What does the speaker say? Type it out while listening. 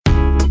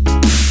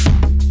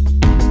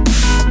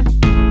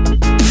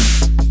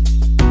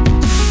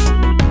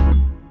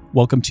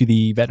Welcome to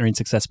the Veterinarian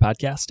Success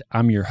Podcast.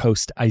 I'm your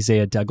host,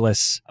 Isaiah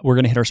Douglas. We're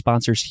going to hit our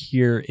sponsors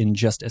here in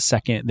just a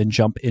second, then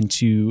jump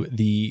into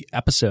the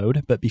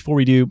episode. But before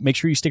we do, make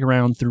sure you stick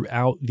around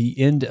throughout the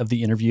end of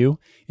the interview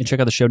and check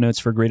out the show notes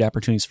for great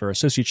opportunities for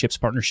associateships,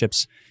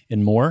 partnerships,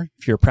 and more.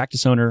 If you're a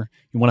practice owner,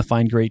 you want to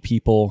find great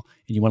people,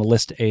 and you want to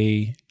list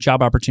a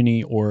job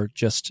opportunity or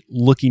just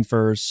looking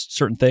for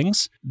certain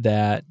things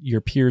that your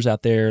peers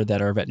out there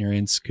that are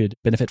veterinarians could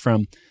benefit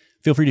from,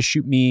 feel free to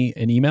shoot me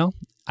an email,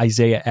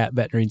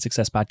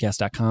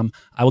 Isaiah@veterinariansuccesspodcast.com.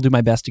 I will do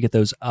my best to get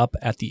those up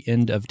at the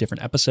end of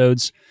different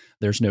episodes.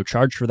 There's no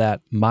charge for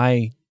that.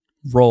 My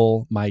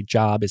role, my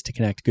job is to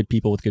connect good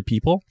people with good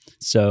people.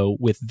 So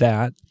with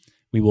that,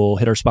 we will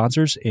hit our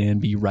sponsors and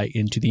be right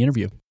into the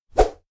interview.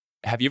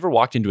 Have you ever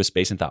walked into a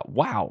space and thought,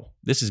 wow,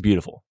 this is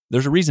beautiful?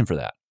 There's a reason for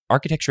that.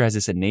 Architecture has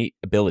this innate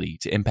ability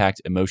to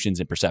impact emotions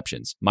and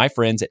perceptions. My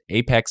friends at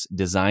Apex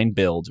Design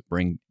Build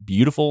bring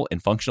beautiful and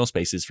functional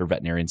spaces for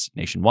veterinarians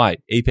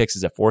nationwide. Apex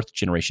is a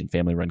fourth-generation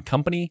family-run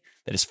company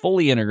that is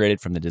fully integrated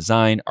from the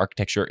design,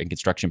 architecture, and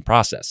construction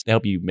process to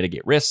help you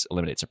mitigate risks,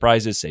 eliminate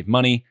surprises, save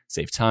money,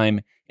 save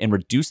time, and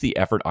reduce the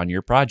effort on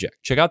your project.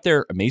 Check out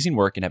their amazing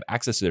work and have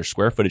access to their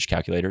square footage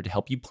calculator to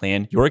help you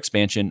plan your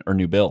expansion or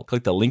new build.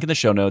 Click the link in the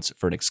show notes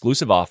for an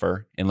exclusive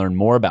offer and learn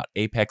more about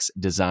Apex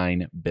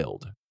Design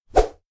Build.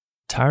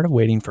 Tired of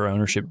waiting for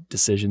ownership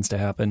decisions to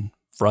happen?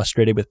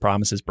 Frustrated with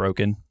promises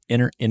broken?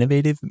 Enter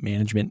Innovative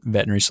Management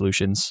Veterinary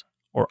Solutions,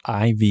 or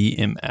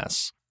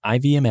IVMS.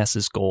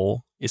 IVMS's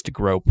goal is to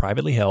grow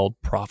privately held,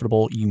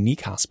 profitable,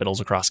 unique hospitals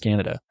across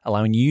Canada,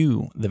 allowing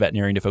you, the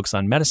veterinarian, to focus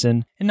on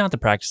medicine and not the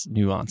practice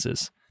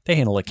nuances. They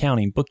handle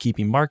accounting,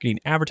 bookkeeping, marketing,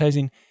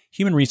 advertising,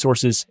 human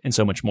resources, and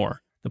so much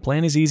more. The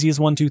plan is easy as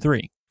 1, 2,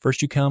 3.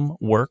 First, you come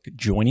work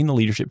joining the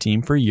leadership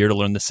team for a year to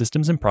learn the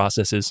systems and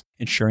processes,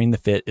 ensuring the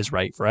fit is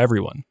right for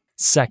everyone.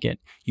 Second,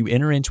 you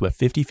enter into a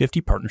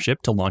 50-50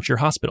 partnership to launch your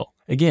hospital.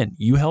 Again,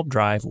 you help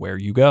drive where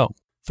you go.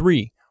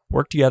 3,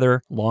 work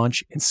together,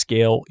 launch, and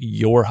scale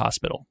your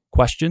hospital.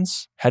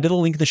 Questions? Head to the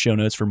link in the show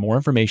notes for more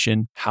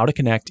information, how to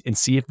connect, and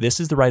see if this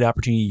is the right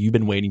opportunity you've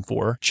been waiting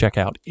for. Check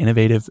out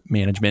Innovative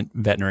Management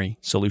Veterinary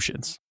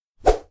Solutions.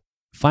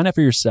 Find out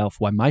for yourself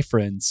why my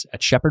friends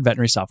at Shepherd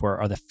Veterinary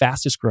Software are the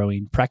fastest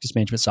growing practice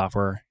management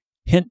software.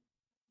 Hint,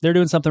 they're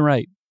doing something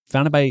right.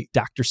 Founded by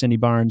Dr. Cindy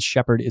Barnes,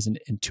 Shepherd is an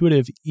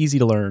intuitive, easy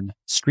to learn,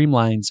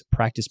 streamlines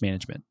practice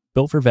management.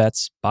 Built for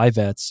vets, by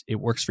vets,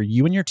 it works for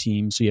you and your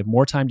team so you have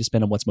more time to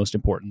spend on what's most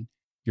important,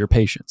 your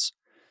patients.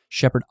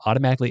 Shepherd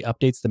automatically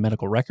updates the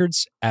medical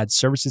records, adds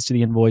services to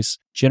the invoice,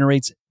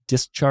 generates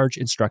discharge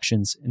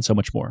instructions, and so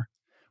much more.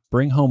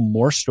 Bring home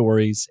more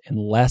stories and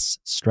less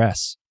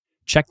stress.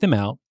 Check them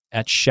out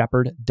at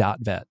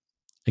shepherd.vet.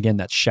 Again,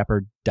 that's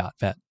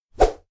shepherd.vet.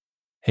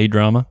 Hey,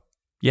 drama?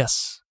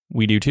 Yes,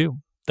 we do too.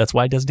 That's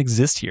why it doesn't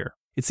exist here.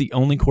 It's the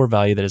only core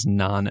value that is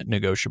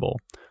non-negotiable.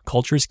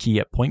 Culture is key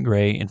at Point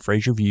Grey and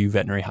Fraser View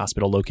Veterinary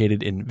Hospital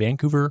located in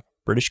Vancouver,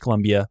 British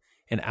Columbia,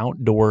 an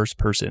outdoors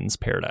person's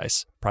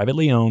paradise.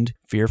 Privately owned,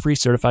 fear-free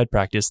certified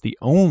practice, the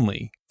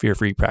only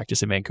fear-free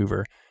practice in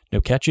Vancouver.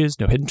 No catches,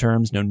 no hidden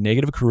terms, no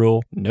negative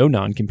accrual, no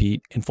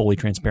non-compete, and fully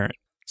transparent.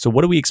 So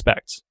what do we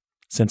expect?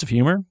 Sense of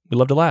humor? We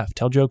love to laugh,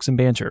 tell jokes, and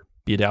banter.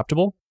 Be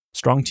adaptable?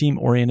 Strong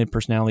team-oriented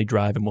personality,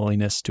 drive, and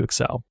willingness to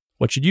excel.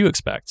 What should you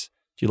expect?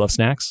 Do you love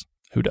snacks?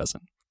 Who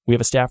doesn't? We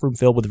have a staff room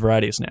filled with a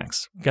variety of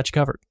snacks. We got you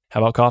covered.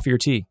 How about coffee or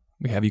tea?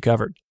 We have you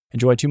covered.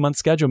 Enjoy a 2-month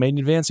schedule made in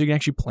advance so you can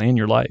actually plan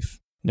your life.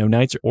 No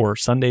nights or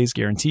Sundays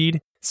guaranteed.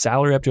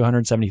 Salary up to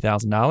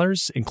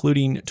 $170,000,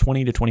 including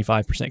 20 to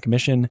 25%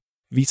 commission.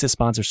 Visa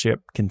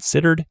sponsorship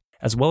considered,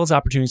 as well as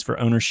opportunities for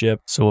ownership.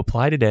 So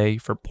apply today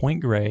for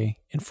Point Grey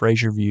and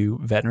Fraser View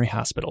Veterinary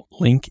Hospital.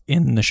 Link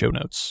in the show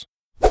notes.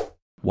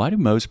 Why do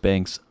most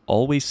banks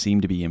always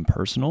seem to be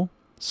impersonal,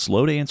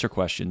 slow to answer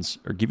questions,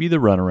 or give you the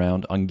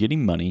runaround on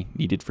getting money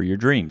needed for your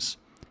dreams?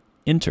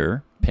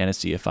 Enter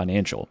Panacea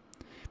Financial.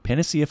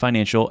 Panacea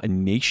Financial, a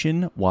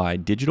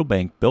nationwide digital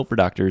bank built for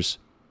doctors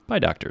by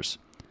doctors.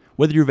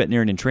 Whether you're a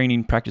veterinarian in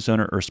training, practice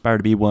owner, or aspire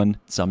to be one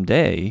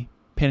someday,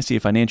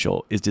 Panacea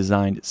Financial is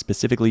designed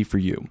specifically for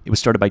you. It was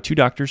started by 2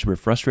 doctors who were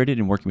frustrated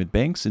in working with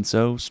banks and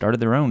so started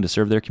their own to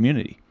serve their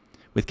community.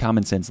 With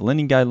common sense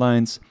lending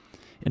guidelines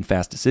and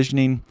fast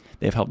decisioning,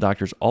 they have helped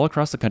doctors all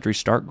across the country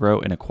start, grow,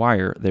 and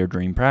acquire their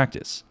dream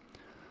practice.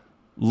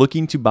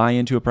 Looking to buy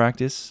into a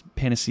practice,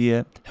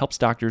 Panacea helps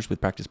doctors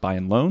with practice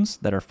buy-in loans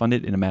that are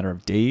funded in a matter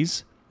of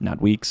days,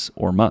 not weeks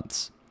or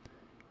months.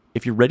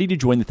 If you're ready to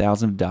join the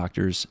thousands of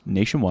doctors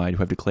nationwide who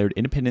have declared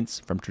independence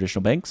from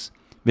traditional banks,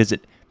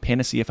 visit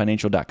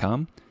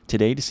panaceafinancial.com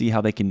today to see how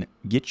they can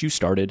get you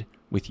started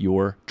with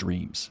your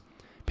dreams.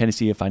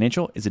 Panacea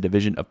Financial is a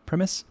division of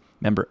Primis,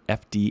 member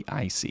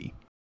FDIC.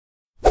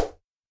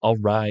 All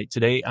right,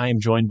 today I am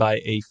joined by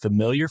a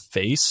familiar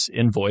face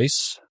and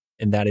voice,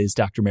 and that is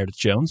Dr. Meredith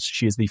Jones.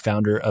 She is the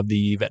founder of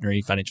the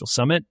Veterinary Financial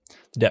Summit,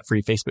 the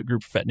debt-free Facebook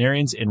group for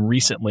veterinarians, and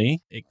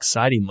recently,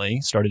 excitingly,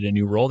 started a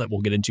new role that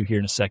we'll get into here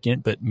in a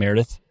second. But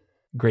Meredith,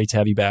 great to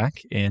have you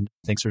back, and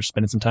thanks for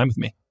spending some time with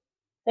me.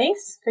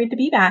 Thanks. Great to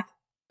be back.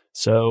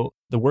 So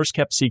the worst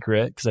kept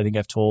secret, because I think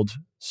I've told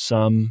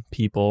some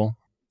people.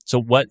 So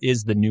what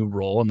is the new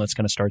role? And let's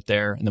kind of start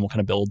there, and then we'll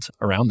kind of build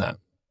around that.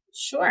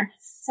 Sure.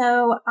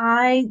 So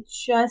I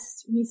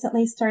just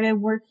recently started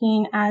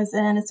working as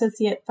an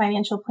associate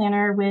financial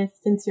planner with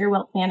Sincere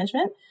Wealth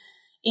Management.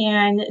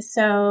 And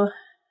so,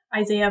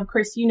 Isaiah, of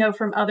course, you know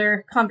from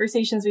other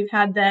conversations we've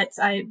had that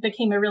I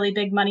became a really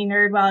big money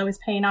nerd while I was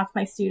paying off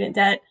my student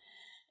debt.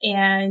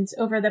 And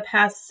over the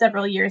past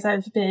several years,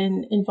 I've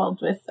been involved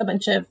with a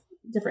bunch of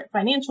different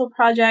financial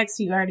projects.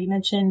 You already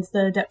mentioned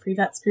the Debt Free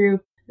Vets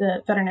Group,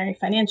 the Veterinary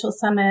Financial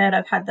Summit.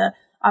 I've had the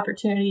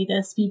opportunity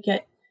to speak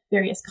at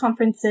various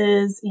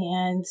conferences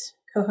and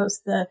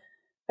co-host the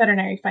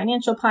Veterinary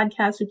Financial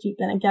Podcast, which you've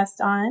been a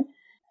guest on.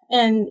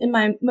 And in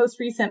my most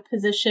recent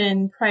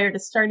position prior to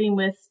starting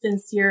with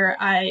Sincere,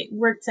 I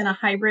worked in a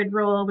hybrid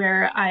role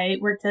where I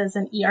worked as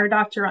an ER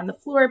doctor on the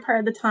floor part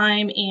of the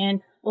time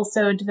and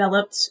also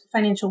developed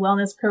financial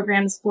wellness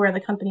programs for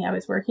the company I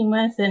was working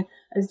with. And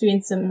I was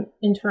doing some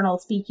internal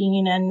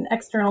speaking and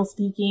external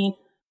speaking,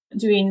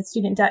 doing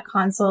student debt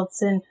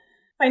consults and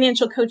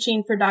financial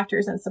coaching for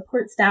doctors and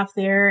support staff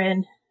there.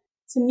 And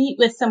to meet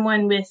with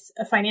someone with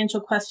a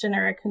financial question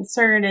or a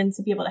concern and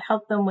to be able to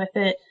help them with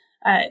it,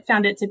 I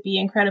found it to be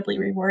incredibly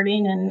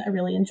rewarding and I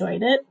really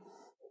enjoyed it.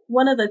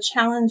 One of the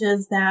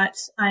challenges that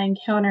I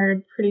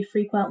encountered pretty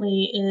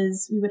frequently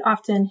is we would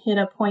often hit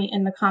a point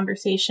in the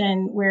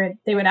conversation where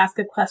they would ask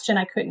a question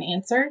I couldn't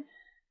answer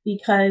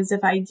because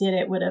if I did,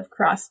 it would have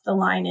crossed the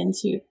line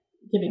into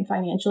giving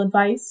financial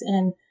advice.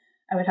 And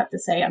I would have to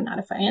say, I'm not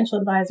a financial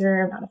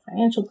advisor, I'm not a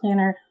financial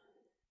planner.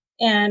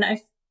 And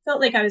I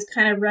felt like I was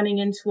kind of running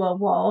into a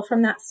wall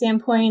from that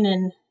standpoint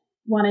and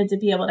wanted to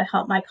be able to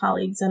help my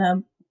colleagues in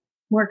a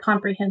more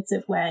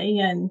comprehensive way.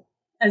 And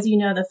as you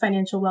know, the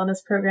financial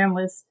wellness program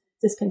was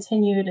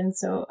discontinued. And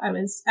so I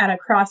was at a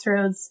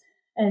crossroads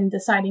and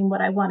deciding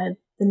what I wanted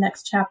the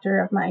next chapter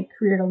of my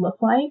career to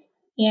look like.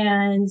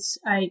 And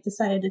I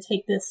decided to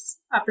take this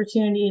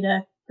opportunity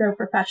to grow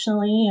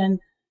professionally and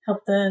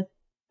help the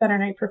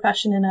veterinary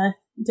profession in a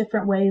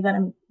different way that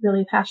I'm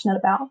really passionate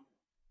about.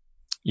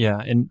 Yeah.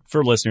 And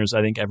for listeners,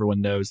 I think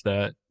everyone knows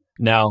that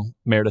now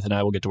Meredith and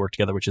I will get to work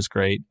together, which is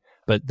great.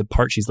 But the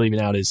part she's leaving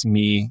out is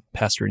me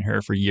pestering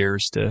her for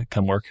years to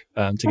come work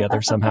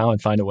together somehow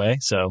and find a way.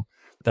 So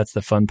that's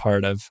the fun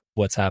part of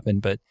what's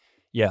happened. But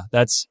yeah,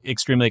 that's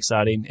extremely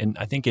exciting. And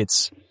I think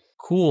it's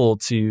cool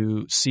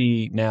to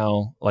see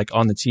now, like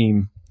on the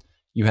team,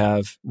 you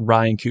have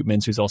Ryan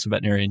Koopmans, who's also a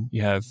veterinarian.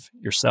 You have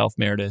yourself,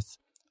 Meredith.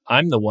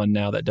 I'm the one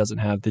now that doesn't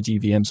have the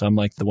DVM. So I'm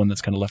like the one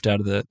that's kind of left out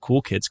of the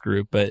cool kids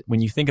group. But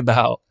when you think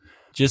about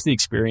just the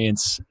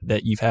experience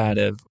that you've had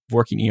of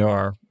working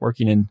ER,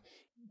 working in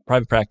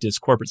private practice,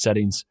 corporate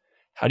settings,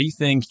 how do you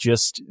think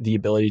just the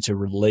ability to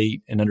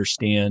relate and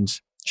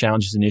understand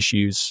challenges and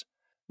issues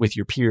with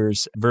your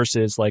peers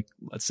versus like,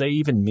 let's say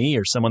even me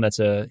or someone that's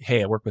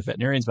hey, I work with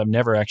veterinarians, but I've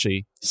never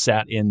actually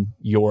sat in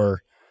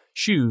your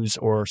shoes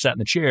or sat in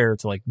the chair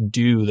to like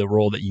do the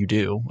role that you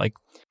do. Like,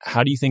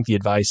 how do you think the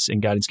advice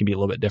and guidance can be a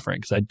little bit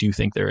different? Because I do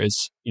think there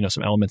is,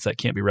 some elements that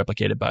can't be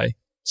replicated by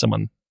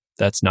someone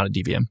that's not a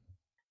DVM.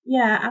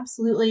 Yeah,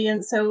 absolutely.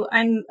 And so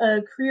I'm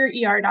a career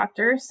ER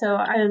doctor. So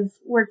I've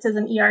worked as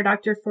an ER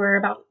doctor for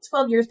about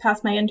 12 years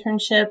past my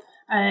internship.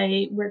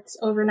 I worked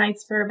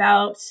overnights for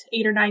about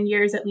 8 or 9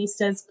 years, at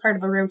least as part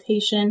of a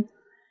rotation.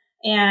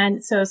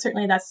 And so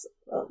certainly that's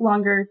a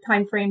longer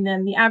time frame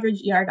than the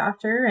average ER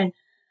doctor. And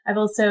I've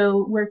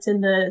also worked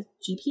in the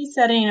GP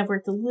setting. I've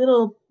worked a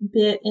little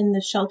bit in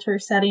the shelter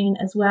setting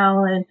as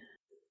well. And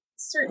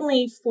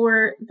certainly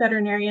for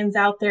veterinarians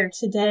out there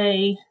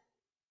today,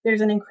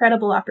 there's an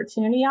incredible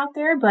opportunity out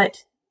there,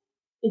 but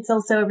it's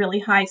also a really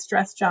high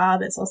stress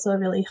job. It's also a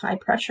really high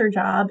pressure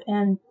job.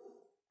 And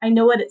I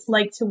know what it's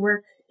like to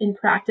work in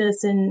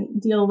practice and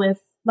deal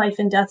with life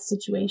and death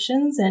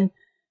situations. And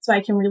so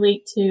I can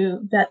relate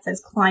to vets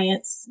as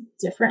clients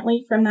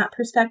differently from that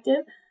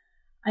perspective.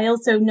 I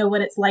also know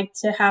what it's like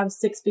to have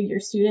 6-figure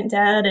student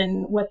debt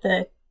and what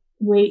the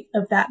weight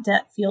of that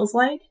debt feels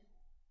like.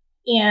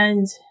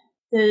 And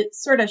the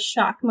sort of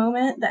shock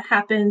moment that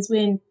happens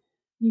when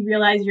you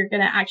realize you're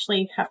going to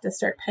actually have to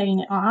start paying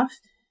it off.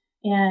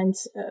 And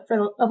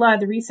for a lot of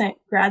the recent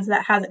grads,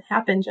 that hasn't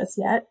happened just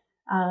yet.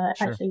 Sure.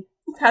 Actually,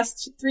 the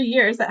past 3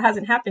 years, that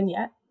hasn't happened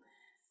yet.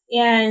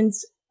 And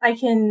I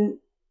can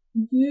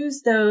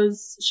use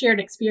those shared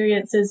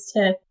experiences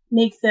to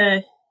make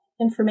the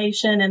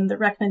information and the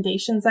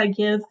recommendations I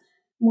give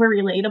more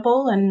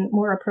relatable and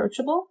more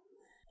approachable.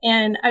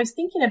 And I was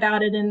thinking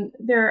about it, and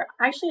there are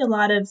actually a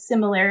lot of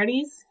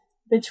similarities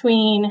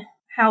between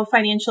how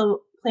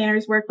financial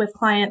planners work with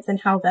clients and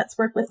how vets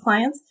work with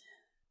clients.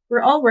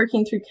 We're all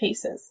working through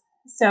cases.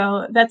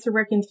 So vets are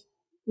working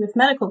with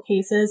medical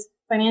cases.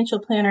 Financial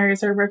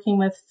planners are working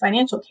with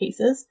financial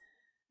cases.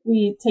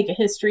 We take a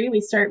history.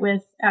 We start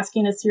with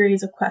asking a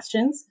series of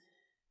questions.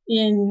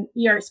 In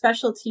ER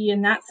specialty,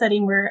 in that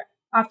setting, we're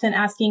often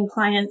asking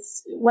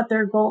clients what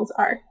their goals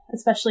are,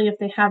 especially if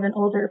they have an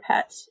older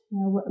pet,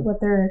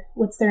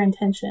 what's their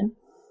intention.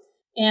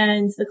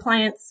 And the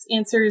client's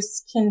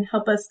answers can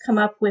help us come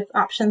up with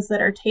options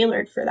that are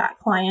tailored for that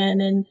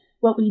client. And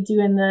what we do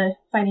in the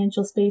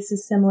financial space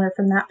is similar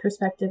from that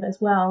perspective as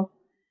well.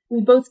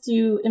 We both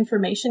do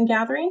information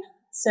gathering.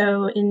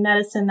 So in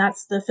medicine,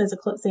 that's the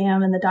physical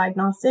exam and the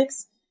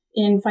diagnostics.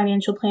 In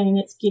financial planning,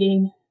 it's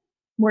getting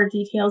more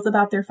details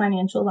about their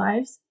financial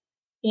lives.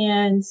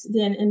 And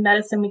then in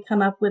medicine, we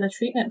come up with a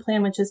treatment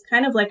plan, which is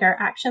kind of like our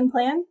action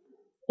plan.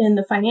 In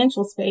the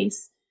financial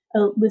space,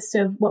 a list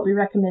of what we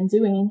recommend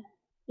doing.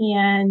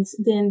 And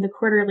then the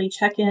quarterly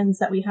check-ins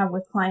that we have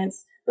with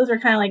clients, those are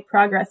kind of like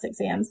progress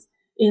exams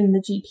in the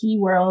GP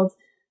world.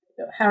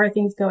 How are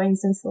things going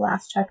since the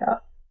last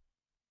checkup?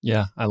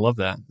 Yeah, I love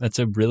that. That's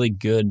a really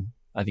good,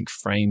 I think,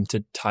 frame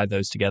to tie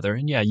those together.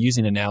 And yeah,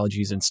 using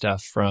analogies and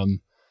stuff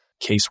from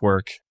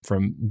casework,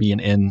 from being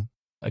in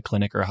a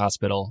clinic or a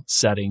hospital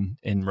setting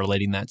and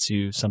relating that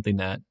to something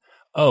that,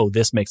 oh,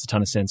 this makes a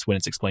ton of sense when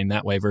it's explained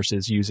that way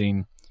versus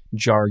using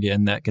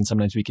jargon that can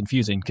sometimes be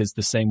confusing. Because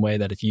the same way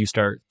that if you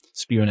start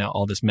spewing out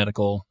all this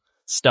medical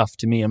stuff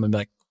to me, I'm gonna be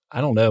like,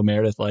 I don't know,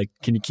 Meredith, like,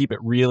 can you keep it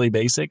really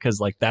basic? Because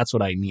like, that's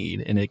what I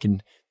need. And it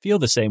can feel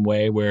the same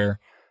way where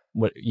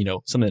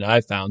something that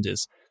I've found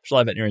is there's a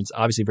lot of veterinarians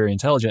obviously very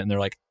intelligent and they're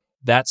like,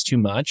 that's too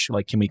much.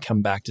 Like, can we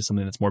come back to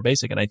something that's more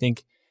basic? And I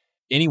think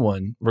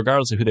anyone,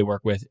 regardless of who they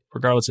work with,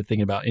 regardless of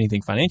thinking about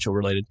anything financial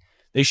related,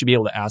 they should be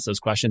able to ask those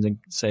questions and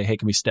say, hey,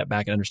 can we step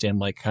back and understand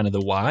like kind of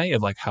the why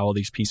of like how all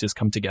these pieces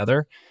come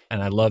together?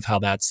 And I love how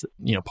that's,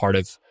 part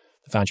of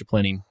the financial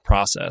planning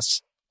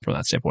process from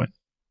that standpoint.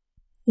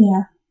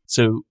 Yeah.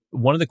 So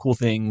one of the cool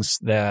things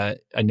that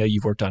I know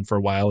you've worked on for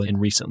a while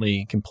and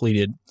recently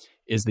completed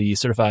is the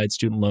Certified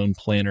Student Loan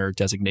Planner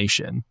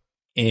designation.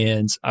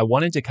 And I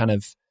wanted to kind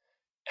of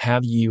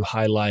have you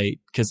highlight,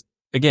 because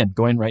again,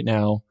 going right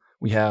now,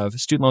 we have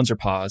student loans are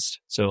paused.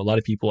 So a lot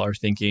of people are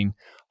thinking,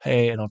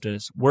 hey, I don't have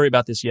to worry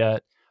about this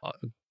yet. I'll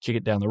kick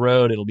it down the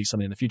road. It'll be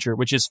something in the future,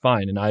 which is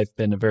fine. And I've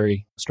been a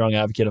very strong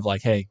advocate of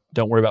like, hey,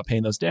 don't worry about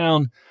paying those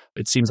down.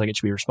 It seems like it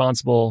should be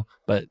responsible.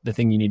 But the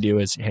thing you need to do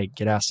is, hey,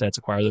 get assets,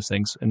 acquire those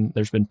things. And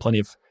there's been plenty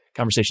of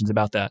conversations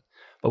about that.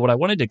 But what I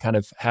wanted to kind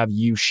of have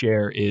you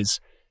share is,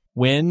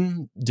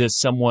 when does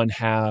someone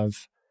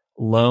have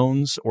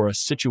loans or a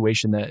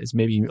situation that is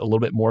maybe a little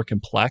bit more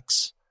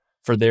complex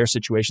for their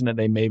situation that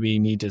they maybe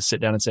need to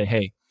sit down and say,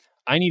 hey,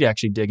 I need to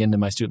actually dig into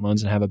my student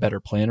loans and have a better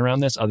plan around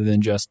this other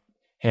than just,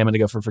 hey, I'm going to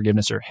go for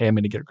forgiveness, or hey, I'm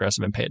going to get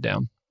aggressive and pay it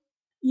down?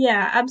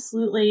 Yeah,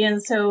 absolutely.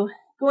 And so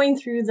going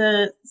through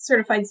the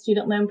Certified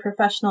Student Loan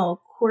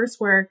Professional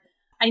coursework,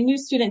 I knew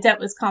student debt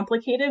was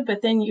complicated,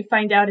 but then you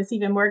find out it's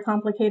even more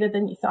complicated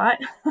than you thought.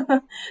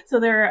 So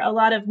there are a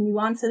lot of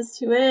nuances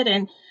to it.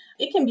 And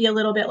it can be a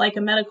little bit like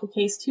a medical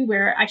case too,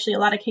 where actually a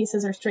lot of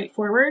cases are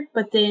straightforward,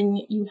 but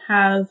then you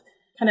have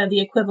kind of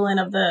the equivalent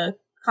of the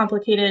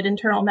complicated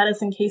internal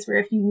medicine case where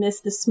if you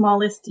miss the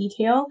smallest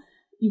detail,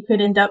 you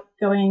could end up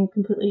going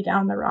completely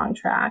down the wrong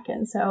track.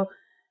 And so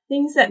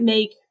things that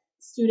make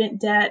student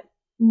debt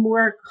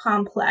more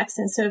complex.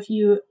 And so if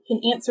you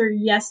can answer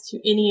yes to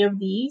any of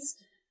these,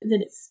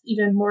 then it's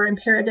even more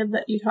imperative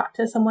that you talk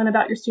to someone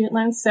about your student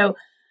loans. So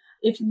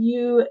if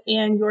you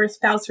and your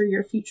spouse or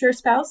your future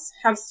spouse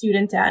have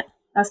student debt,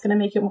 that's going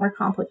to make it more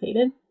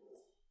complicated.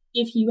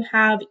 If you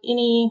have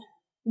any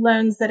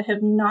loans that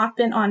have not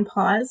been on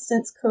pause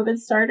since COVID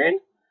started,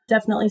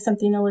 definitely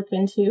something to look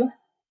into.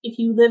 If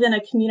you live in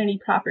a community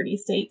property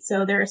state,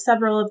 so there are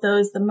several of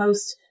those, the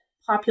most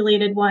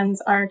populated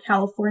ones are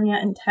California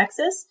and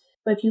Texas.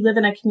 But if you live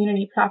in a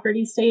community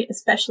property state,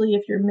 especially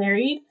if you're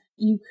married,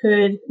 you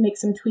could make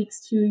some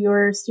tweaks to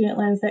your student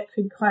loans that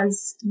could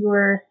cause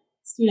your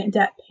student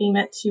debt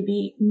payment to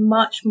be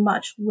much,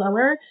 much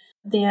lower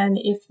than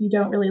if you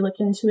don't really look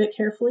into it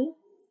carefully.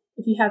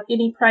 If you have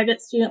any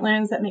private student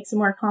loans, that makes it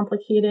more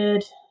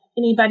complicated.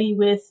 Anybody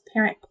with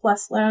Parent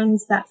Plus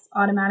loans, that's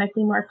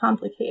automatically more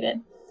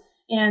complicated.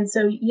 And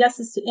so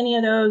yeses to any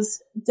of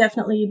those,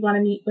 definitely you'd want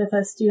to meet with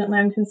a student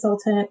loan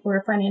consultant or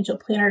a financial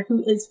planner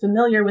who is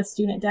familiar with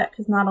student debt,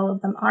 because not all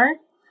of them are.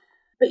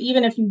 But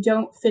even if you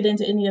don't fit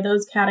into any of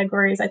those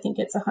categories, I think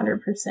it's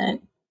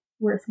 100%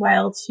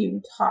 worthwhile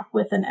to talk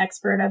with an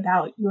expert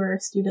about your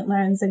student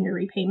loans and your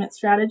repayment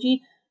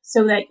strategy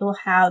so that you'll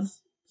have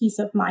peace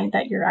of mind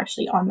that you're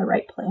actually on the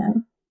right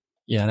plan.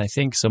 Yeah. And I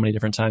think so many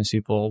different times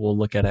people will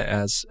look at it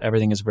as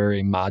everything is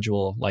very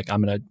modular. Like,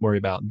 I'm going to worry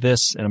about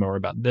this, and I'm going to worry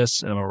about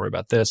this, and I'm going to worry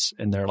about this.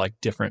 And they're like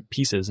different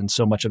pieces. And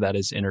so much of that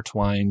is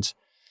intertwined,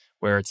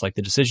 where it's like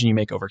the decision you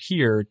make over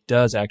here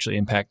does actually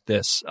impact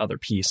this other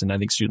piece. And I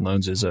think student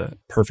loans is a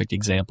perfect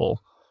example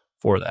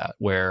for that,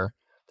 where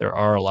there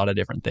are a lot of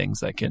different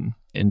things that can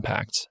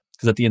impact.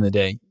 Because at the end of the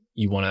day,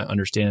 you want to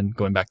understand,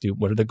 going back to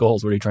what are the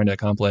goals? What are you trying to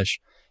accomplish?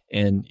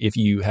 And if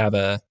you have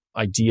a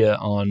idea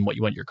on what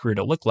you want your career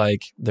to look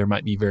like, there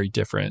might be very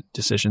different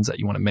decisions that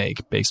you want to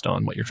make based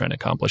on what you're trying to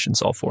accomplish and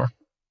solve for.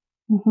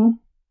 Mm-hmm.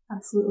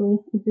 Absolutely.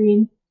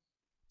 Agreed.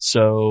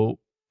 So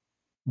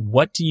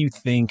what do you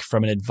think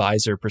from an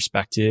advisor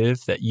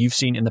perspective that you've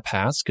seen in the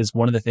past? Because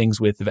one of the things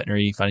with the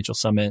Veterinary Financial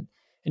Summit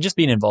and just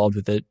being involved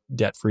with the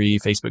debt-free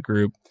Facebook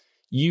group,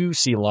 you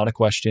see a lot of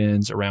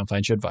questions around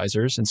financial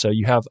advisors. And so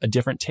you have a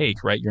different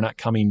take, right? You're not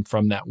coming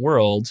from that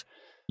world.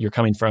 You're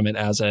coming from it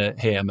as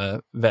hey, I'm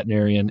a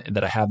veterinarian and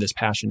that I have this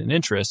passion and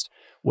interest.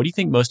 What do you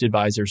think most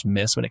advisors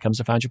miss when it comes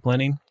to financial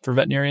planning for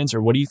veterinarians?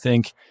 Or what do you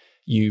think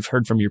you've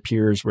heard from your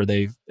peers where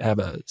they have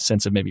a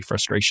sense of maybe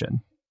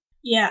frustration?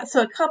 Yeah,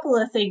 so a couple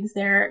of things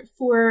there.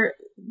 For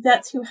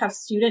vets who have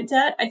student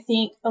debt, I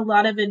think a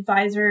lot of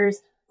advisors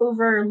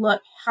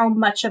overlook how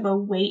much of a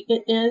weight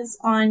it is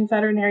on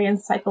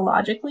veterinarians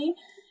psychologically.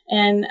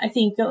 And I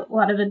think a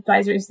lot of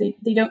advisors, they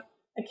don't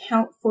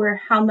account for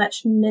how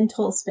much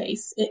mental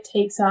space it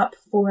takes up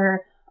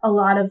for a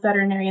lot of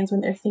veterinarians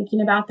when they're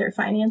thinking about their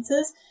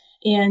finances.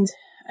 And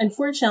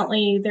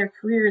unfortunately, their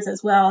careers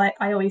as well.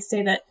 I always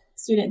say that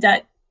student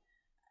debt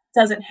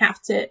doesn't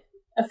have to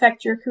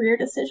affect your career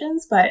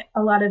decisions, but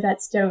a lot of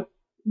vets don't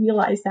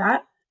realize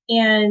that.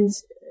 And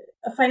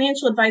a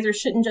financial advisor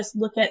shouldn't just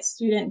look at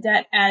student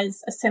debt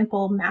as a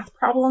simple math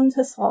problem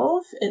to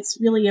solve. It's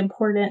really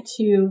important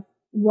to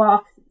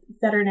walk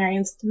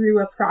veterinarians through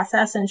a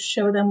process and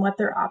show them what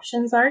their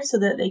options are so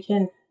that they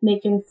can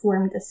make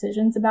informed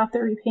decisions about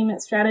their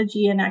repayment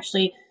strategy and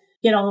actually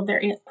get all of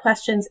their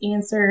questions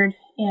answered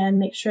and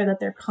make sure that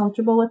they're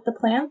comfortable with the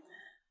plan.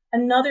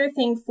 Another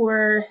thing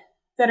for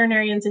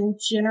veterinarians in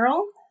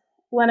general,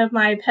 one of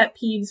my pet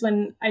peeves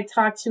when I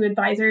talk to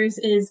advisors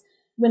is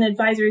when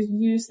advisors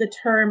use the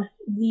term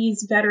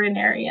 "these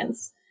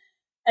veterinarians"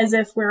 as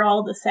if we're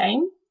all the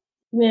same,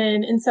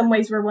 when in some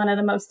ways we're one of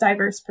the most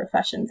diverse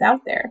professions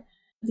out there.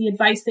 The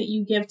advice that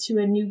you give to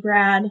a new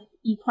grad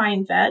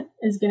equine vet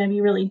is going to be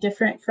really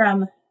different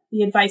from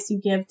the advice you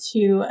give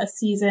to a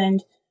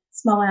seasoned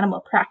small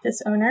animal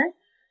practice owner.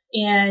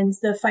 And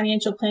the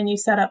financial plan you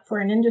set up for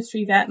an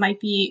industry vet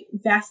might be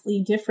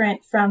vastly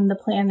different from the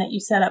plan that you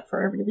set up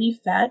for a relief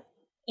vet.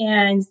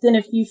 And then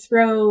if you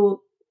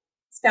throw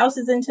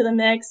spouses into the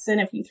mix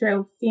and if you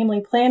throw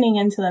family planning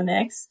into the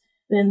mix,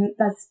 then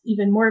that's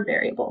even more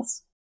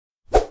variables.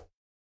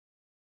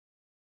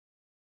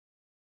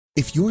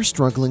 If you're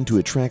struggling to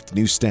attract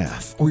new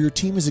staff or your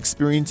team is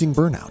experiencing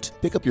burnout,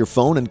 pick up your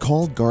phone and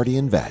call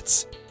Guardian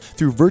Vets.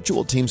 Through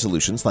virtual team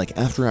solutions like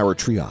after-hour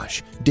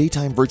triage,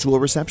 daytime virtual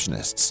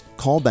receptionists,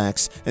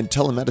 callbacks, and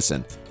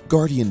telemedicine,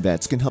 Guardian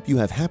Vets can help you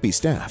have happy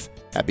staff,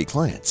 happy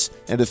clients,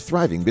 and a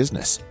thriving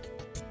business.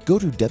 Go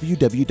to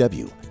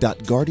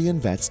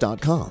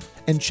www.guardianvets.com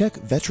and check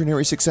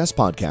Veterinary Success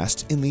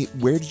Podcast in the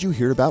Where Did You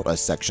Hear About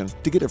Us section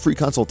to get a free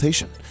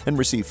consultation and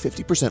receive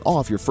 50%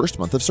 off your first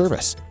month of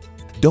service.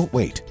 Don't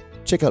wait.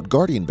 Check out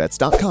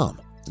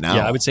guardianvets.com now.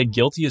 Yeah, I would say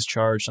guilty as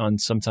charged on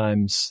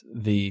sometimes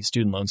the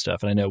student loan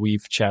stuff. And I know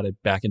we've chatted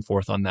back and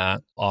forth on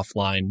that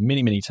offline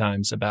many, many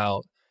times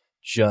about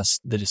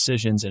just the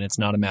decisions, and it's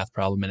not a math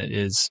problem and it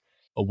is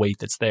a weight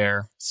that's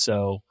there.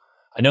 So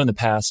I know in the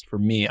past for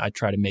me, I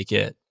try to make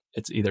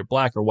it's either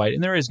black or white,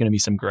 and there is going to be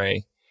some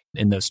gray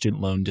in those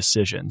student loan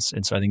decisions.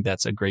 And so I think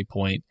that's a great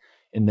point.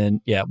 And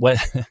then, yeah, what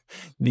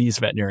these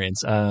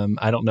veterinarians,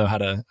 I don't know how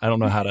to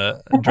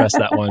address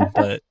that one,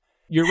 but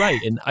you're right.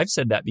 And I've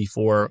said that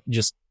before,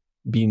 just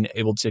being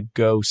able to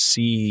go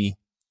see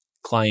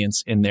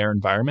clients in their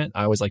environment.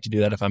 I always like to do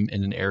that if I'm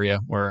in an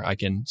area where I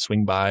can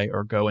swing by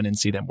or go in and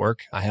see them work.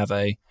 I have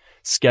a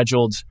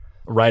scheduled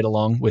ride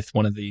along with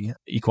one of the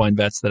equine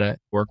vets that I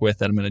work with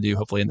that I'm going to do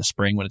hopefully in the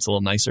spring when it's a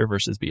little nicer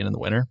versus being in the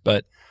winter.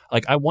 But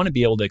like, I want to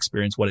be able to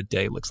experience what a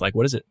day looks like.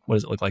 What does it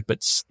look like?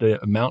 But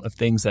the amount of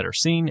things that are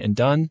seen and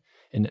done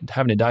and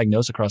having to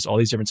diagnose across all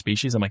these different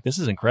species, I'm like, this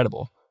is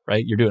incredible,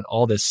 right? You're doing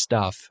all this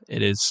stuff.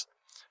 It is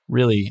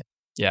really,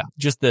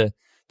 just the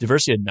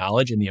diversity of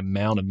knowledge and the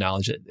amount of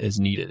knowledge that is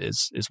needed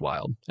is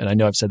wild. And I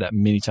know I've said that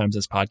many times in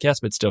this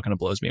podcast, but it still kind of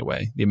blows me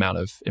away, the amount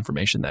of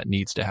information that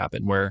needs to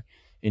happen, where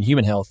in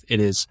human health, it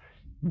is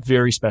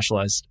very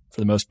specialized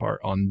for the most part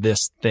on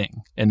this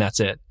thing, and that's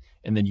it.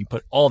 And then you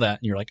put all that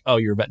and you're like, oh,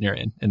 you're a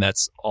veterinarian, and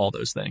that's all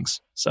those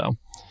things. So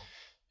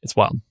it's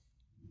wild.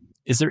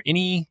 Is there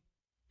any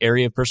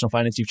area of personal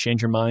finance you've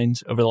changed your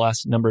mind over the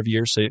last number of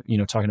years? So,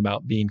 talking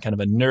about being kind of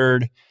a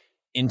nerd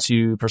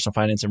into personal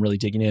finance and really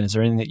digging in, is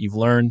there anything that you've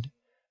learned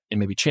and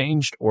maybe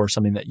changed, or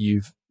something that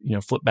you've,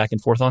 flipped back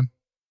and forth on?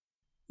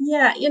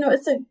 Yeah,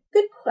 it's a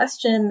good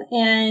question.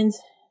 And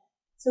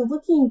so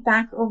looking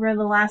back over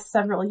the last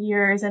several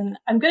years, and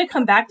I'm going to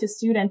come back to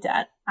student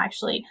debt,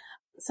 actually.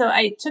 So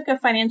I took a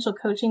financial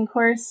coaching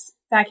course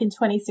back in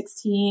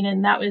 2016,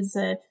 and that was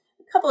a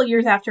couple of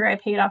years after I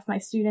paid off my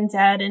student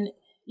debt. And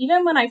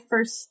even when I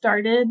first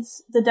started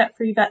the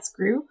Debt-Free Vets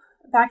group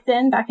back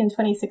in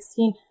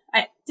 2016,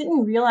 I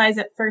didn't realize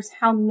at first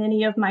how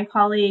many of my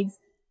colleagues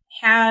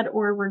had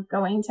or were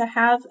going to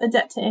have a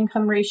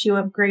debt-to-income ratio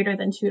of greater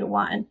than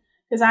 2-to-1,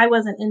 because I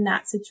wasn't in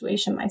that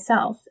situation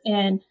myself.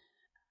 And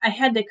I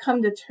had to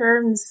come to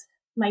terms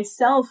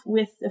myself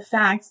with the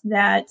fact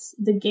that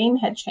the game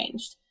had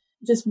changed.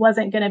 It just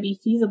wasn't going to be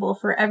feasible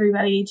for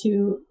everybody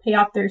to pay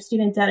off their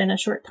student debt in a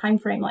short time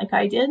frame like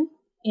I did.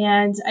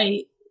 And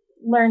I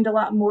learned a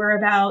lot more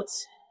about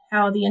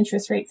how the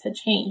interest rates had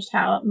changed,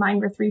 how mine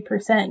were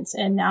 3%.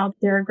 And now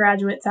there are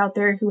graduates out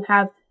there who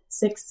have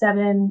 6,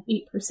 7,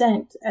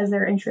 8% as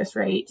their interest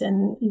rate,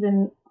 and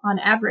even on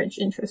average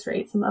interest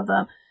rate, some of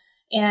them.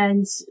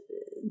 And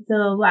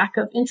the lack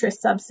of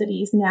interest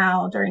subsidies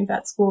now during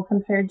vet school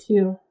compared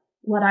to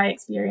what I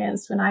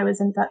experienced when I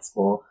was in vet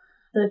school,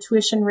 the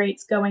tuition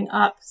rates going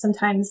up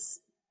sometimes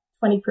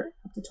up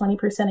to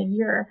 20% a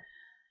year.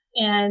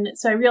 And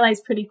so I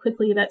realized pretty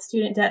quickly that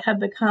student debt had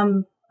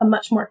become a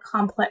much more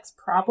complex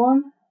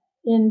problem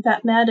in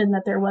vet med, and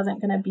that there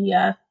wasn't going to be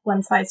a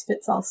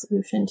one-size-fits-all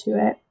solution to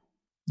it.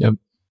 Yep.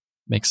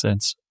 Makes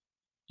sense.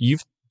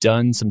 You've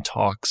done some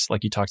talks,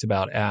 like you talked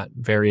about, at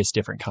various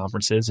different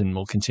conferences, and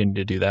we'll continue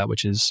to do that,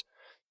 which is,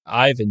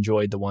 I've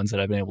enjoyed the ones that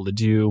I've been able to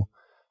do.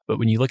 But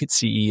when you look at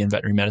CE and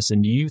veterinary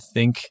medicine, do you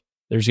think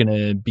there's going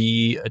to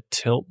be a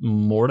tilt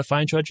more to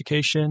financial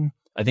education?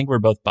 I think we're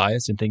both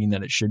biased in thinking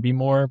that it should be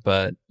more,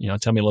 but,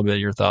 tell me a little bit of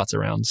your thoughts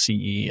around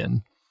CE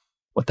and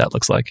what that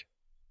looks like.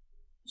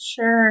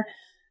 Sure.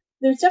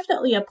 There's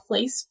definitely a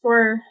place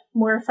for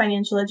more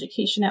financial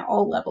education at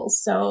all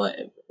levels. So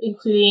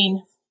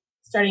including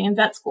starting in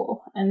vet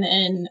school, and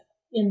then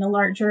in the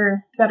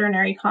larger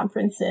veterinary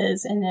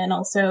conferences, and then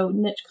also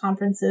niche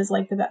conferences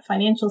like the Vet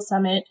Financial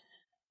Summit.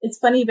 It's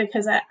funny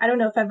because I don't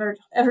know if I've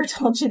ever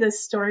told you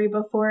this story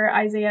before,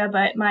 Isaiah,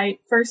 but my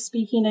first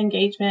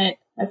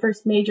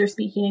major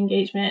speaking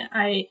engagement,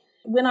 I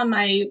went on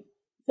my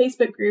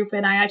Facebook group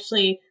and I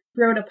actually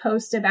wrote a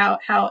post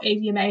about how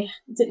AVMA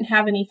didn't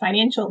have any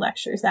financial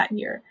lectures that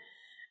year.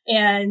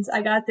 And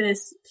I got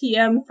this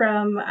PM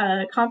from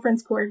a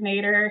conference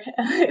coordinator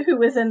who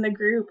was in the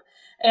group.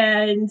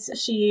 And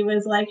she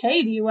was like,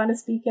 "Hey, do you want to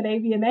speak at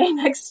AVMA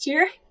next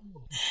year?"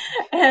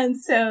 And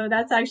so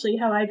that's actually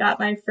how I got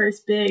my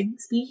first big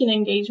speaking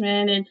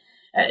engagement.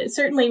 And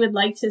certainly would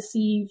like to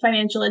see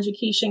financial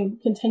education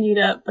continue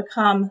to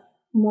become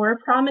more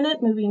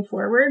prominent moving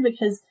forward,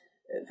 because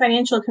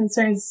financial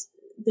concerns,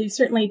 they've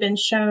certainly been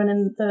shown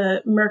in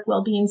the Merck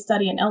Wellbeing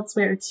Study and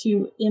elsewhere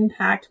to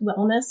impact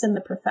wellness in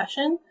the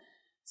profession.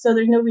 So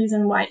there's no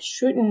reason why it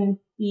shouldn't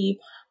be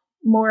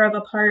more of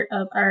a part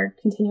of our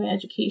continuing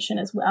education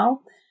as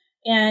well.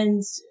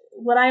 And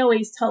what I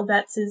always tell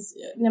vets is,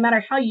 no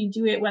matter how you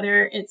do it,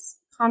 whether it's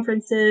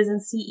conferences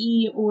and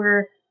CE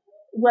or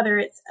whether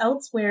it's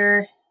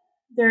elsewhere,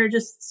 there are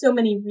just so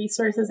many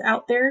resources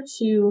out there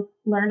to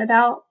learn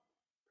about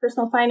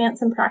personal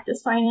finance and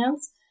practice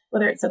finance,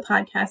 whether it's a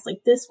podcast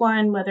like this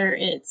one, whether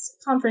it's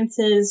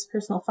conferences,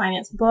 personal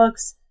finance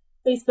books,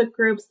 Facebook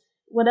groups,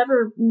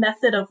 whatever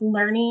method of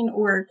learning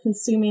or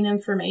consuming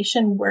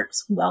information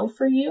works well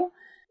for you.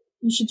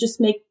 You should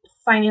just make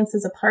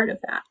finances a part of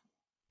that.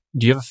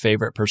 Do you have a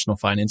favorite personal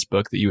finance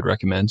book that you would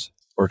recommend,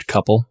 or a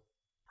couple?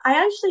 I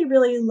actually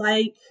really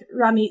like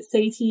Ramit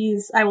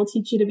Sethi's I Will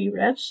Teach You to Be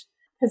Rich,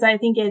 because I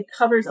think it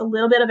covers a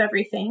little bit of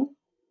everything.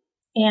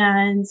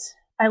 And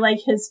I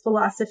like his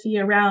philosophy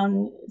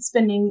around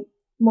spending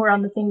more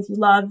on the things you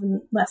love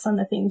and less on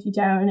the things you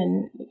don't,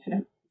 and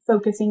kind of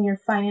focusing your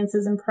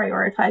finances and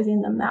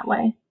prioritizing them that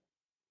way.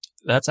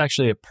 That's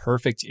actually a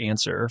perfect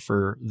answer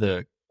for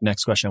the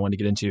next question I wanted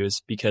to get into,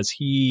 is because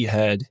he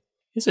had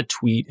a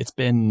tweet. It's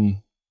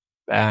been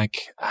back,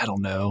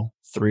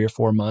 3 or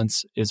 4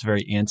 months, is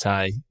very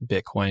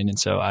anti-Bitcoin. And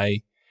so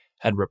I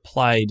had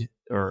replied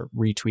or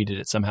retweeted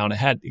it somehow,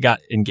 and it got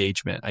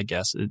engagement, I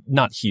guess.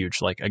 Not huge.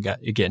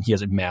 He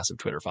has a massive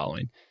Twitter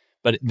following,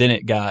 but then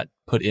it got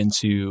put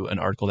into an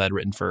article that I'd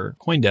written for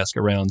CoinDesk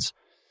around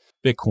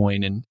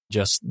Bitcoin and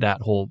just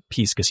that whole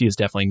piece, because he is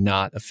definitely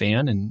not a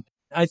fan. And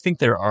I think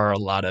there are a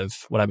lot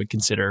of what I would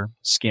consider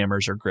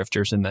scammers or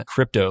grifters in the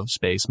crypto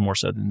space more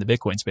so than the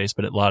Bitcoin space,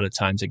 but a lot of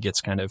times it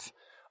gets kind of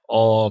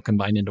all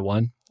combined into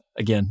one.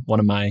 Again, one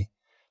of my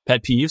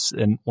pet peeves,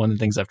 and one of the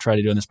things I've tried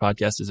to do in this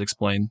podcast, is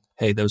explain,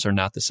 hey, those are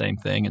not the same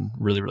thing, and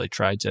really, really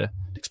tried to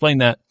explain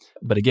that.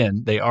 But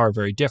again, they are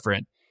very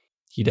different.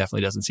 He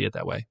definitely doesn't see it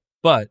that way.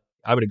 But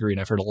I would agree,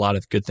 and I've heard a lot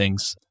of good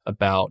things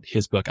about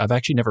his book. I've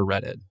actually never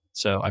read it,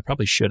 so I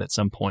probably should at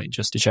some point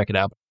just to check it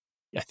out.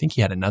 I think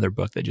he had another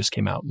book that just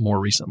came out more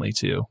recently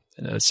too,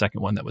 and a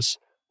second one that was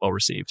well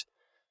received.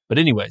 But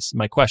anyways,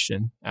 my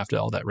question after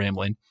all that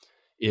rambling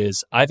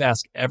is, I've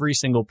asked every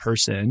single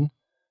person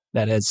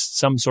that has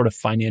some sort of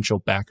financial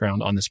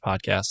background on this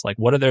podcast, like,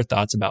 what are their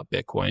thoughts about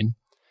Bitcoin?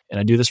 And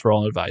I do this for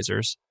all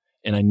advisors.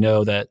 And I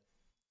know that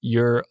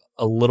you're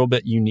a little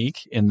bit unique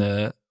in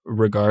the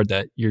regard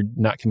that you're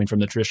not coming from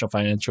the traditional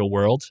financial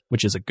world,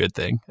 which is a good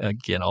thing.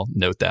 Again, I'll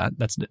note that.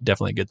 That's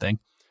definitely a good thing.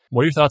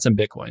 What are your thoughts on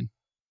Bitcoin?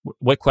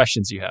 What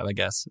questions do you have, I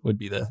guess, would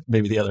be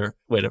maybe the other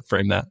way to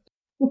frame that.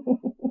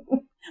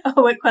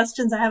 What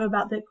questions I have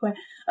about Bitcoin.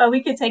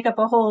 We could take up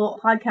a whole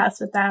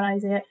podcast with that,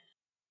 Isaiah.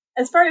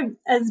 As far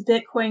as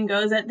Bitcoin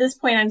goes, at this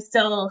point, I'm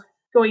still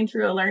going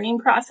through a learning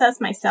process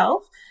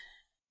myself.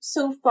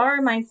 So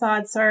far, my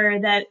thoughts are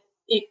that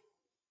it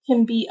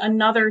can be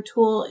another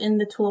tool in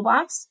the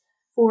toolbox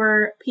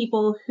for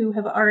people who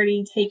have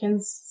already taken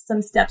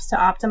some steps to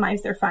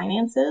optimize their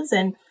finances.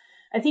 And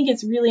I think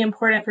it's really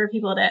important for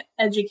people to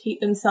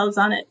educate themselves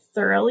on it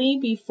thoroughly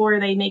before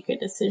they make a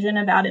decision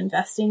about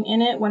investing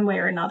in it one way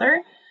or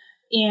another.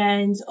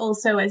 And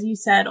also, as you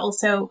said,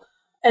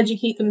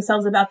 educate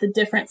themselves about the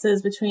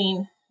differences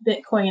between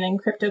Bitcoin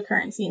and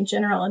cryptocurrency in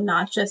general and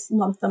not just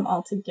lump them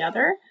all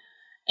together.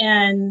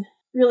 And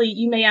really,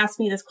 you may ask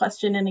me this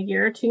question in a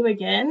year or two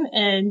again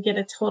and get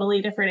a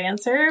totally different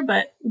answer,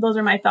 but those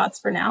are my thoughts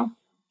for now.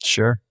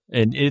 Sure.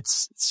 And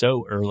it's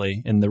so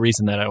early. And the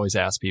reason that I always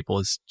ask people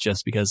is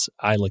just because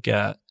I look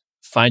at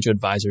financial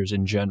advisors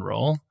in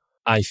general,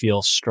 I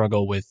feel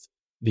struggle with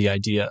the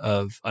idea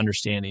of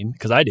understanding,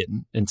 because I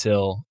didn't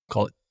until,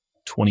 call it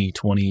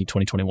 2020,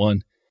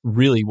 2021,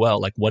 really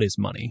well, like what is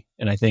money?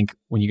 And I think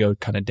when you go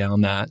kind of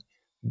down that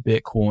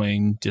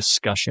Bitcoin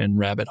discussion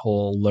rabbit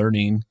hole,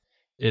 learning,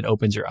 it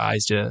opens your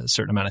eyes to a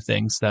certain amount of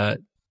things that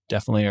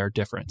definitely are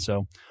different.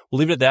 So we'll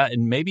leave it at that.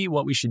 And maybe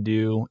what we should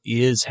do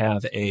is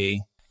have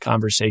a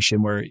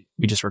conversation where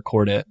we just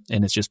record it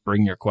and it's just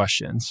bring your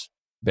questions,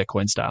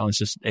 Bitcoin style. It's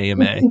just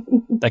AMA.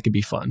 That could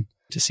be fun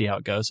to see how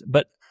it goes.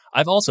 But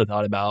I've also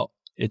thought about,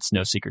 it's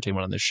no secret to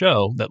anyone on the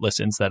show that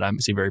listens that I'm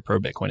very pro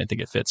Bitcoin. I think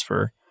it fits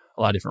for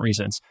a lot of different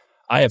reasons.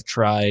 I have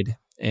tried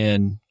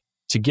and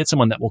to get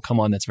someone that will come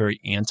on that's very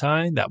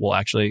anti, that will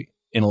actually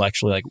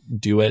intellectually like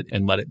do it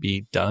and let it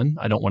be done.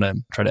 I don't want to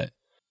try to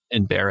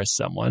embarrass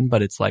someone,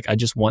 but it's like, I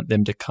just want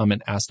them to come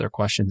and ask their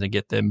questions and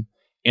get them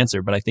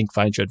answered. But I think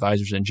financial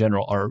advisors in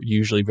general are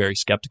usually very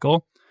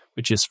skeptical,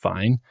 which is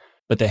fine,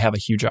 but they have a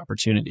huge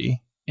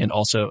opportunity and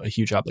also a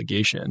huge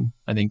obligation,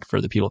 I think, for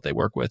the people that they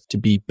work with to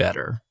be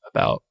better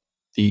about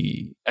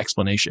the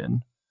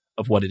explanation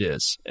of what it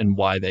is and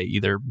why they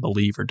either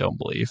believe or don't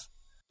believe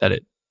that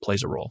it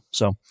plays a role.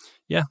 So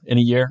yeah, in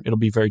a year, it'll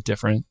be very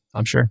different,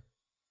 I'm sure.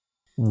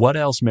 What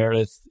else,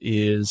 Meredith,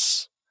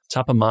 is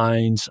top of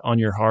mind, on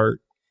your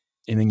heart?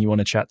 Anything you want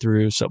to chat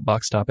through,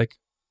 soapbox topic?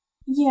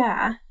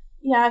 Yeah,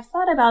 I've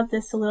thought about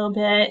this a little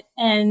bit,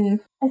 and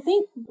I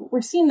think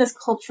we're seeing this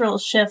cultural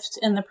shift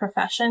in the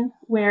profession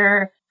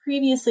where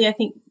previously I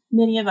think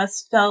many of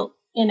us felt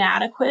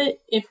inadequate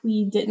if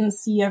we didn't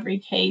see every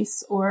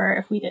case or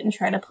if we didn't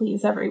try to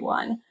please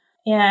everyone.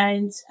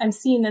 And I'm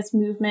seeing this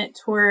movement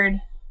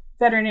toward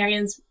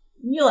veterinarians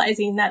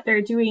realizing that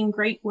they're doing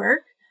great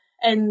work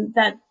and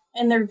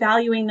they're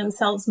valuing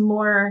themselves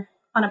more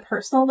on a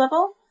personal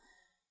level.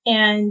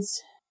 And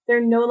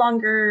they're no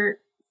longer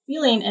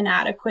feeling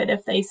inadequate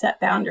if they set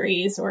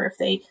boundaries or if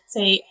they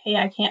say, hey,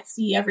 I can't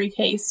see every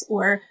case,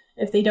 or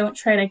if they don't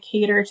try to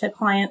cater to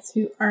clients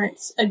who aren't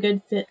a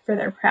good fit for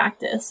their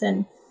practice.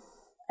 And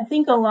I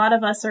think a lot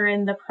of us are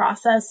in the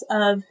process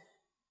of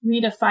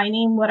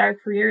redefining what our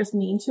careers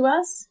mean to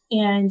us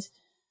and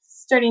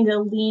starting to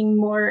lean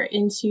more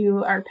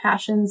into our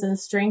passions and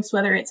strengths,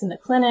 whether it's in the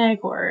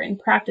clinic or in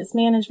practice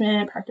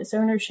management, practice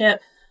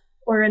ownership,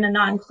 or in a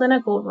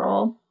non-clinical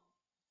role.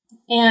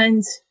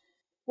 And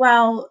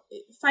while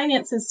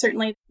finances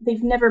certainly,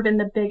 they've never been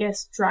the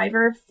biggest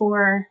driver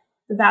for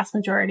the vast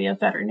majority of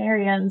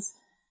veterinarians,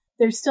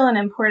 they're still an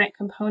important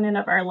component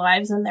of our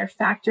lives, and they're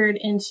factored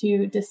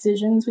into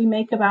decisions we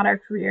make about our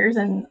careers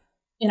and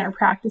in our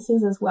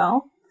practices as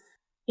well.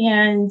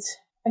 And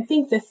I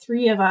think the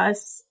three of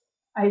us,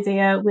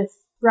 Isaiah, with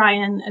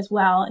Brian as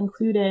well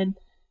included,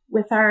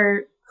 with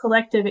our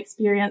collective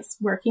experience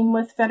working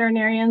with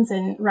veterinarians,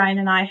 and Ryan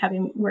and I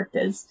having worked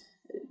as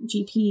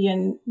GP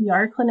and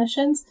ER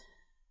clinicians,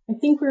 I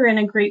think we're in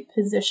a great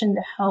position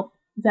to help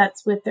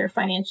vets with their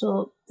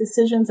financial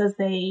decisions as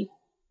they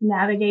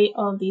navigate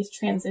all of these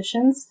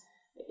transitions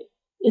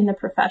in the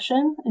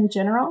profession in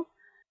general.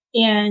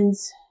 And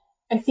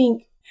I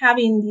think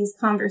having these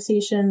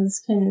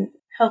conversations can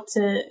help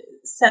to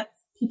set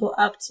people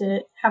up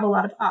to have a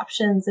lot of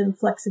options and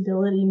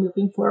flexibility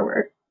moving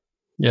forward.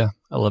 Yeah,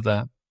 I love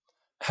that.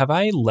 Have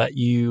I let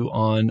you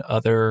on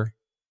other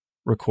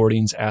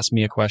recordings ask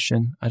me a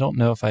question? I don't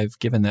know if I've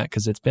given that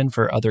because it's been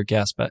for other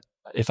guests, but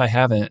if I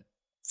haven't,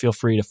 feel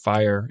free to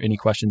fire any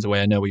questions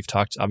away. I know we've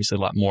talked obviously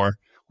a lot more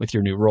with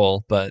your new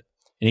role, but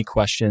any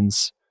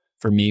questions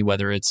for me,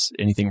 whether it's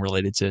anything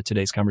related to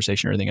today's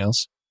conversation or anything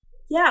else?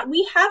 Yeah,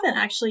 we haven't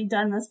actually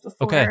done this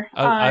before. Okay.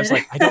 I was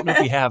like, I don't know if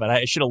we have, and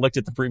I should have looked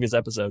at the previous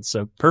episodes.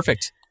 So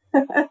perfect.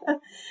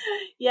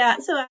 Yeah.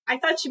 So I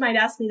thought she might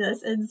ask me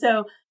this. And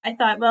so I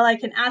thought, well, I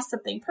can ask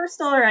something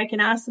personal or I can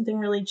ask something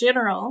really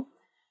general.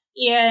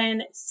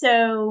 And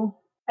so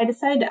I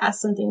decided to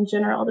ask something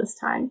general this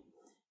time.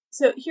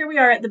 So here we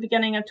are at the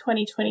beginning of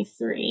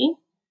 2023.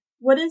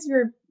 What is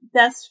your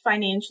best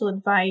financial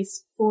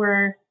advice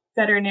for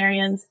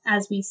veterinarians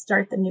as we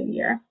start the new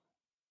year?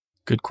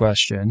 Good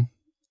question.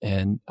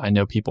 And I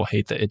know people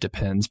hate that it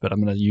depends, but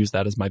I'm going to use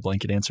that as my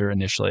blanket answer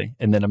initially.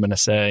 And then I'm going to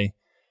say,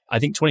 I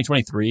think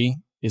 2023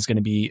 is going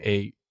to be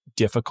a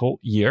difficult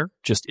year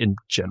just in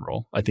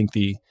general. I think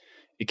the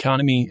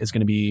economy is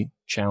going to be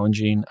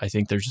challenging. I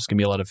think there's just going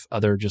to be a lot of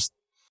other just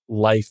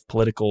life,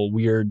 political,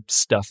 weird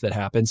stuff that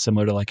happens,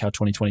 similar to like how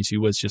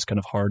 2022 was just kind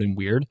of hard and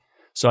weird.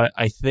 So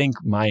I think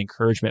my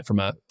encouragement from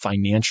a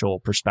financial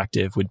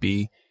perspective would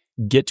be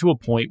get to a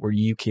point where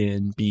you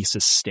can be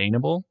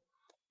sustainable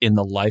in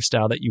the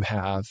lifestyle that you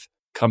have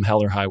come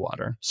hell or high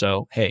water.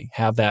 So, hey,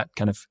 have that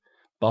kind of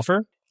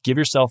buffer. Give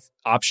yourself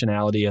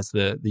optionality as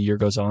the year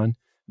goes on.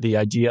 the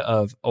idea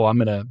of, oh, I'm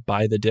going to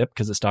buy the dip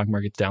because the stock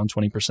market's down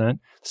 20%. The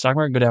stock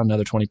market go down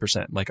another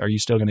 20%. Like, are you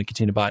still going to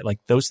continue to buy? Like,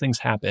 those things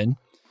happen.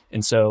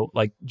 And so,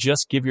 like,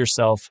 just give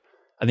yourself,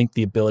 I think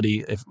the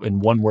ability, if in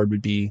one word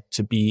would be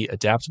to be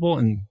adaptable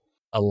and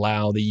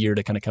allow the year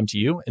to kind of come to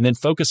you, and then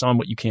focus on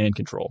what you can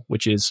control,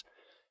 which is,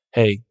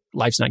 hey,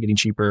 life's not getting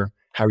cheaper.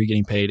 How are you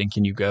getting paid? And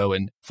can you go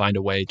and find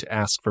a way to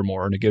ask for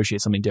more or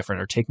negotiate something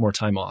different or take more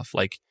time off?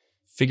 Like,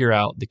 figure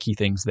out the key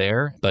things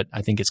there. But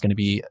I think it's going to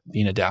be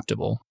being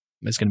adaptable.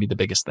 It's going to be the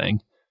biggest thing.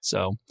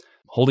 So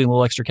holding a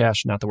little extra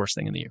cash, not the worst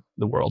thing in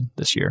the world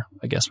this year,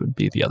 I guess would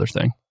be the other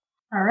thing.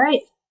 All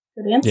right.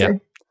 Good answer.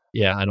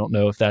 Yeah. I don't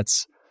know if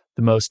that's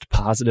the most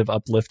positive,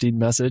 uplifting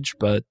message,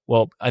 but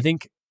well, I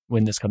think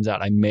when this comes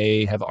out, I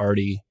may have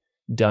already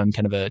done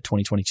kind of a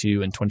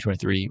 2022 and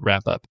 2023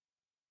 wrap up.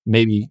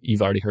 Maybe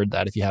you've already heard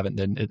that. If you haven't,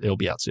 then it'll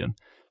be out soon.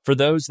 For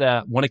those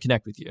that want to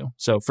connect with you,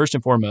 so first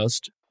and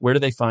foremost, where do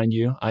they find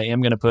you? I am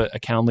going to put a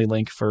Calendly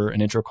link for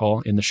an intro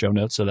call in the show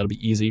notes, so that'll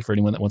be easy for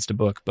anyone that wants to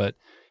book. But,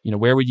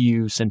 where would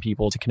you send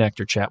people to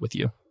connect or chat with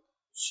you?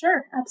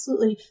 Sure,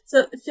 absolutely.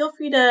 So feel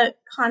free to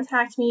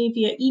contact me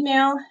via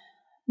email,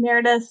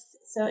 Meredith,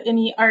 so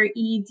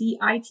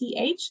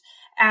MEREDITH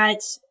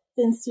at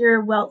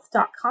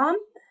VincereWealth.com.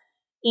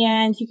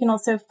 And you can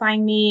also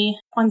find me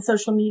on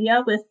social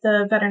media with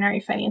the Veterinary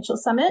Financial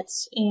Summit.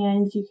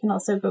 And you can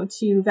also go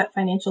to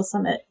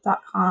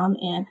vetfinancialsummit.com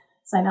and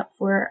sign up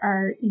for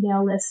our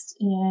email list,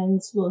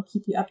 and we'll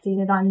keep you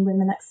updated on when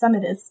the next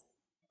summit is.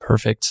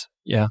 Perfect.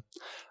 Yeah.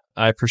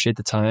 I appreciate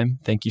the time.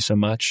 Thank you so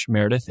much,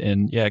 Meredith.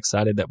 And yeah,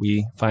 excited that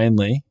we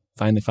finally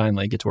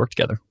get to work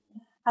together.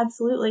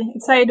 Absolutely.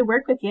 Excited to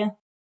work with you.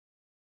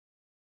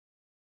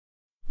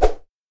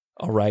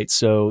 All right.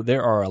 So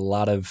there are a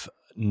lot of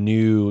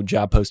new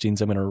job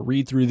postings. I'm going to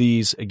read through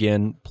these.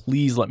 Again,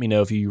 please let me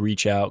know if you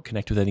reach out,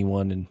 connect with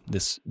anyone, and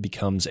this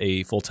becomes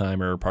a full-time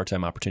or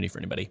part-time opportunity for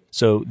anybody.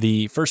 So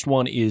the first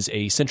one is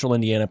a Central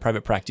Indiana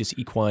private practice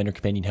equine or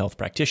companion health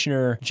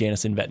practitioner,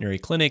 Janison Veterinary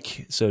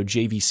Clinic. So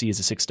JVC is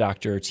a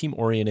 6-doctor,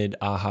 team-oriented,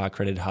 AHA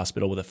accredited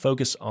hospital with a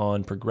focus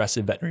on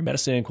progressive veterinary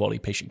medicine, quality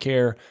patient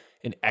care,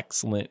 and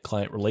excellent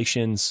client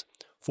relations.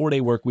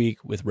 4-day work week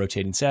with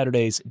rotating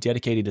Saturdays,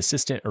 dedicated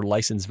assistant or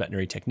licensed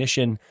veterinary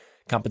technician.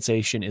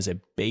 Compensation is a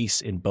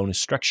base and bonus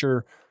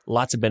structure.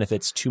 Lots of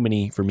benefits, too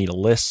many for me to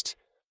list.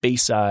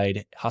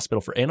 Bayside Hospital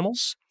for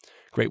Animals.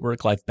 Great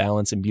work-life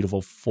balance in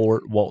beautiful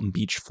Fort Walton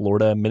Beach,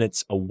 Florida.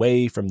 Minutes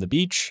away from the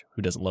beach.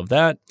 Who doesn't love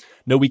that?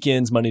 No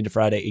weekends, Monday to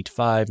Friday, 8 to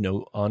 5.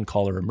 No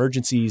on-call or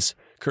emergencies.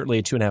 Currently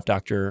a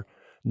 2.5-doctor,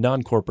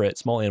 non-corporate,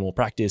 small animal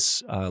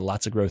practice.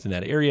 Lots of growth in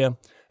that area.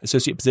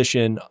 Associate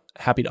position,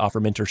 happy to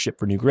offer mentorship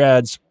for new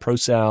grads.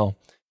 ProSal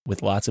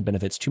with lots of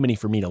benefits. Too many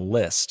for me to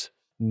list.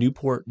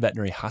 Newport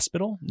Veterinary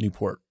Hospital,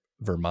 Newport,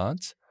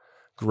 Vermont.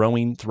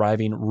 Growing,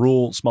 thriving,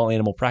 rural small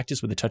animal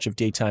practice with a touch of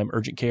daytime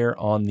urgent care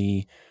on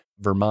the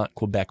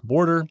Vermont-Quebec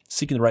border.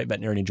 Seeking the right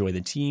veterinarian to enjoy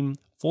the team.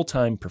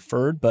 Full-time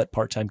preferred, but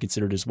part-time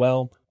considered as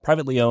well.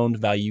 Privately owned,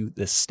 value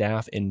the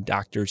staff and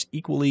doctors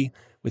equally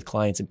with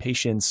clients and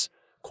patients.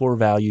 Core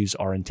values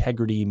are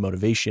integrity,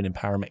 motivation,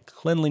 empowerment,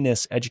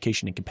 cleanliness,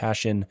 education, and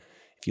compassion.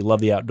 If you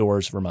love the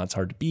outdoors, Vermont's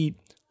hard to beat.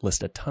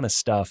 List a ton of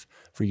stuff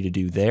for you to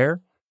do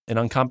there. And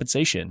on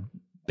compensation,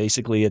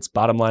 basically, it's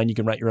bottom line, you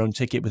can write your own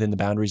ticket within the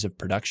boundaries of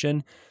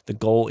production. The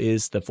goal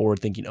is the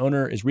forward-thinking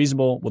owner is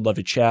reasonable, would love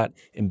to chat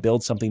and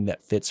build something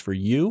that fits for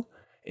you.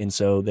 And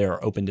so there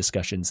are open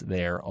discussions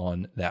there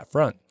on that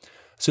front.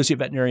 Associate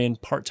veterinarian,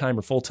 part-time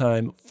or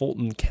full-time,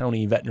 Fulton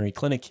County Veterinary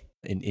Clinic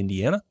in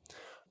Indiana.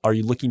 Are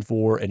you looking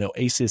for an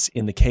oasis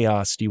in the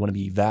chaos? Do you want to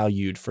be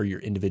valued for your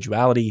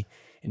individuality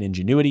and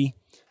ingenuity?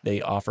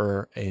 They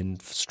offer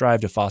and strive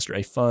to foster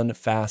a fun,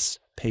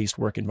 fast-paced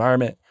work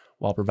environment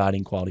while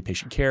providing quality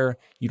patient care,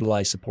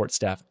 utilize support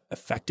staff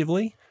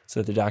effectively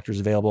so that the doctor is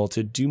available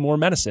to do more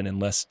medicine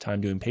and less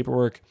time doing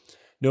paperwork.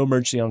 No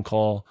emergency on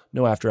call,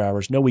 no after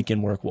hours, no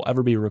weekend work will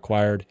ever be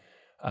required.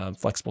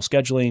 Flexible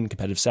scheduling,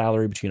 competitive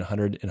salary between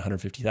 $100,000 and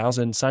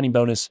 $150,000. Signing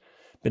bonus,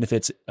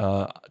 benefits,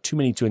 too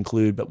many to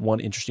include, but one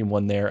interesting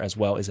one there as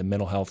well is a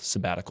mental health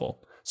sabbatical.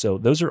 So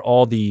those are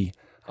all the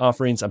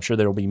offerings. I'm sure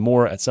there will be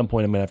more at some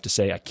point. I'm going to have to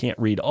say I can't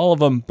read all of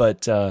them,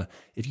 but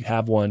if you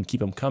have one,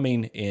 keep them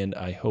coming, and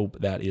I hope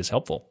that is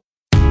helpful.